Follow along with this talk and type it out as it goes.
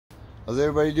How's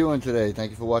everybody doing today?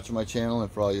 Thank you for watching my channel and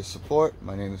for all your support.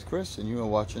 My name is Chris and you are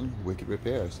watching Wicked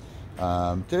Repairs.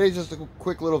 Today's just a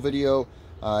quick little video.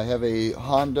 I have a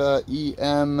Honda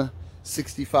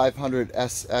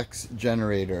EM6500SX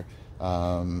generator.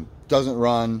 Doesn't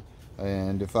run,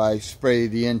 and if I spray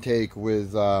the intake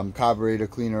with carburetor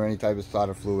cleaner or any type of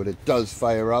starter fluid, it does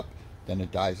fire up, then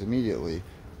it dies immediately.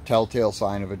 Telltale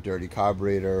sign of a dirty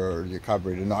carburetor or your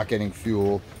carburetor not getting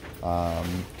fuel. So I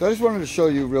just wanted to show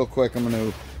you real quick. I'm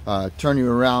going to turn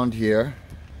you around here,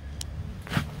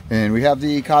 and we have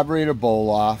the carburetor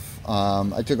bowl off.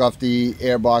 I took off the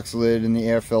air box lid and the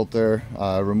air filter,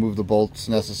 removed the bolts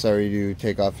necessary to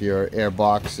take off your air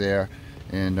box there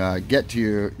and get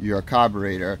to your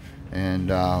carburetor,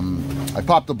 and I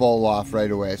popped the bowl off right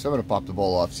away. So I'm going to pop the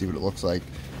bowl off, see what it looks like,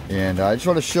 and I just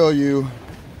want to show you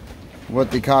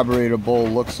what the carburetor bowl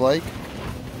looks like.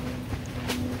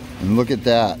 And look at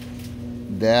that.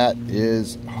 That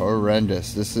is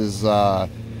horrendous. This is all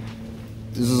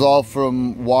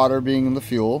from water being in the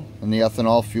fuel, and the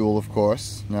ethanol fuel, of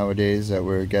course, nowadays that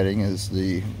we're getting is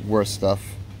the worst stuff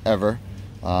ever.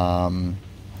 And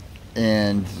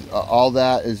all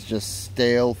that is just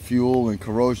stale fuel and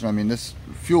corrosion. I mean, this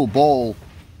fuel bowl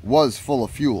was full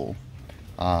of fuel.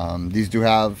 These do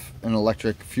have an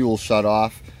electric fuel shut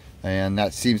off, and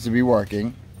that seems to be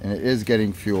working, and it is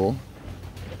getting fuel.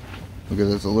 Look at,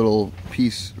 there's a little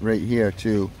piece right here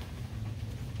too.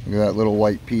 Look at that little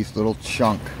white piece, little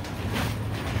chunk.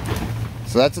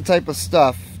 So that's the type of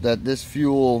stuff that this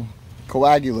fuel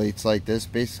coagulates like this.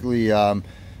 Basically,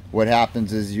 what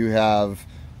happens is you have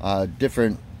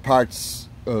different parts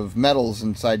of metals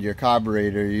inside your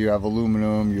carburetor. You have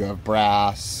aluminum, you have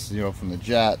brass, you know, from the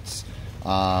jets.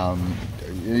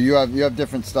 You have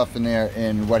different stuff in there,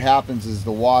 and what happens is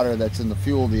the water that's in the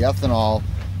fuel, the ethanol,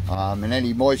 and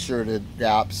any moisture that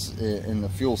adapts in the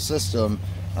fuel system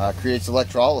creates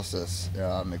electrolysis.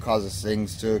 It causes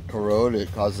things to corrode.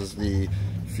 It causes the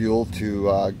fuel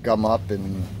to gum up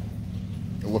and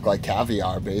look like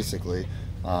caviar, basically.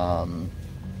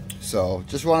 So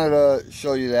just wanted to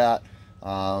show you that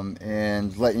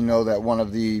and let you know that one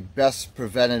of the best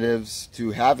preventatives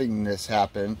to having this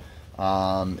happen,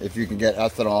 if you can get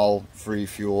ethanol free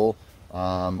fuel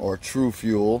or true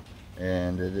fuel,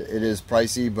 and it is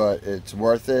pricey, but it's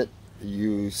worth it.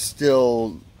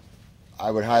 I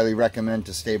would highly recommend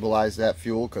to stabilize that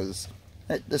fuel, because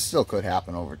this still could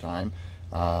happen over time.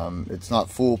 It's not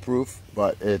foolproof,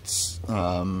 but it's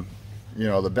you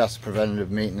know, the best preventative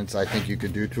maintenance I think you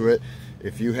could do to it.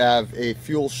 If you have a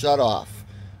fuel shutoff,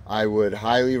 I would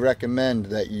highly recommend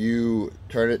that you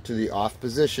turn it to the off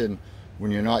position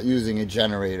when you're not using a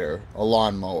generator, a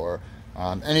lawnmower,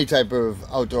 any type of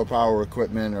outdoor power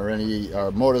equipment, or any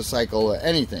motorcycle or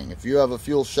anything. If you have a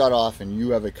fuel shutoff and you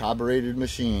have a carbureted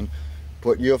machine,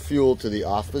 put your fuel to the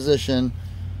off position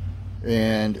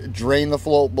and drain the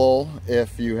float bowl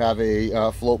if you have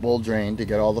a float bowl drain to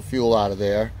get all the fuel out of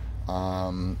there,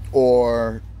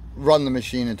 or run the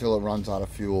machine until it runs out of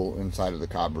fuel inside of the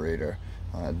carburetor.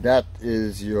 That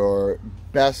is your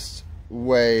best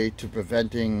way to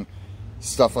preventing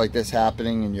stuff like this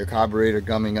happening and your carburetor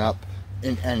gumming up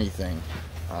in anything.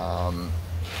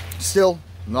 Still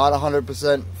not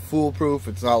 100% foolproof.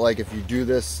 It's not like if you do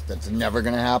this that's never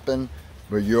going to happen,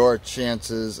 but your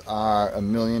chances are a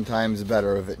million times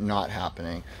better of it not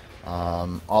happening.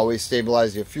 Always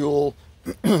stabilize your fuel.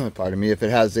 Pardon me. If it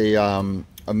has a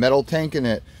metal tank in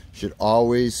it, you should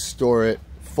always store it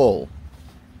full.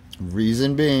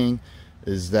 Reason being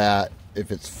is that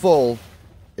if it's full,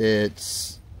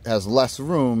 it has less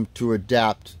room to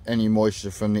adapt any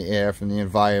moisture from the air, from the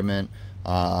environment,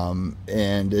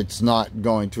 and it's not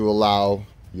going to allow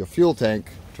your fuel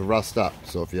tank to rust up.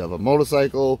 So if you have a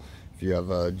motorcycle, if you have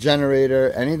a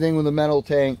generator, anything with a metal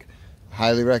tank,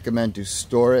 highly recommend to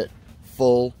store it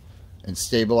full and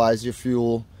stabilize your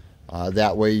fuel.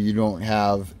 That way you don't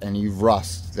have any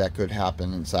rust that could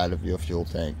happen inside of your fuel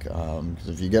tank. Because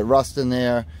if you get rust in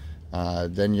there,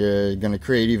 then you're going to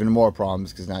create even more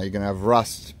problems, because now you're going to have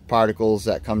rust particles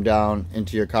that come down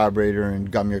into your carburetor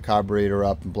and gum your carburetor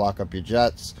up and block up your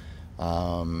jets.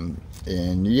 And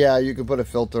yeah, you can put a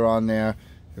filter on there.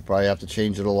 You probably have to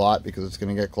change it a lot because it's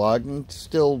going to get clogged, and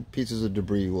still pieces of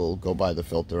debris will go by the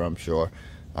filter, I'm sure.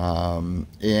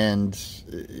 And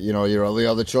you know, your only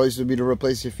other choice would be to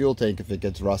replace your fuel tank if it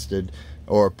gets rusted,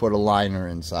 or put a liner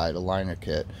inside, a liner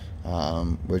kit,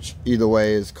 which either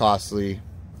way is costly.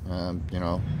 You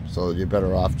know, so you're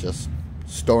better off just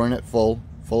storing it full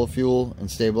of fuel and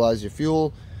stabilize your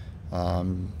fuel.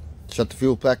 Shut the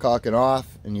fuel petcock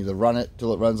off and either run it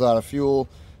till it runs out of fuel,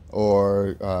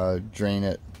 or drain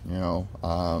it You know,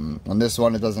 on this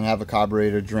one it doesn't have a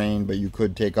carburetor drain, but you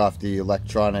could take off the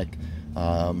electronic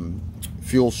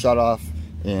fuel shutoff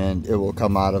and it will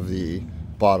come out of the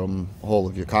bottom hole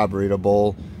of your carburetor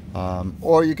bowl.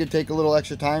 Or you could take a little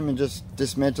extra time and just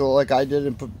dismantle it like I did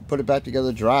and put it back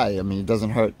together dry. I mean, it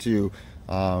doesn't hurt to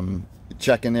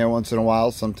check in there once in a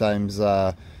while. Sometimes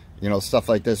you know, stuff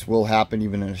like this will happen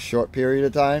even in a short period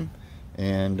of time,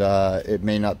 and it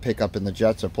may not pick up in the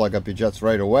jets or plug up your jets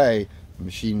right away. The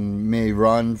machine may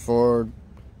run for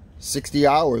 60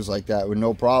 hours like that with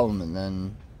no problem, and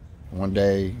then one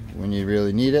day when you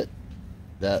really need it,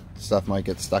 that stuff might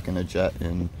get stuck in a jet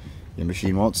and your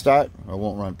machine won't start or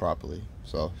won't run properly.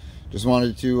 So just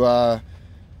wanted to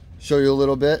show you a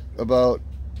little bit about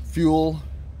fuel,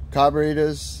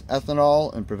 carburetors,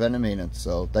 ethanol, and preventive maintenance.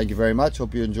 So thank you very much.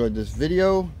 Hope you enjoyed this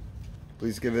video.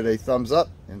 Please give it a thumbs up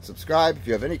and subscribe. If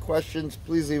you have any questions,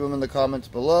 please leave them in the comments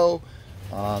below.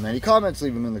 Any comments,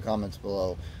 leave them in the comments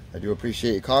below. I do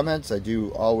appreciate your comments. I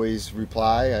do always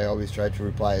reply. I always try to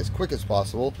reply as quick as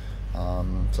possible.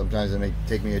 Sometimes it may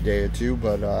take me a day or two,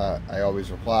 but I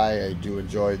always reply. I do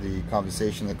enjoy the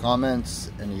conversation, the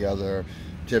comments, any other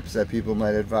tips that people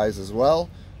might advise as well.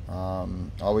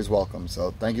 Always welcome.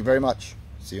 So thank you very much.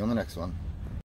 See you on the next one.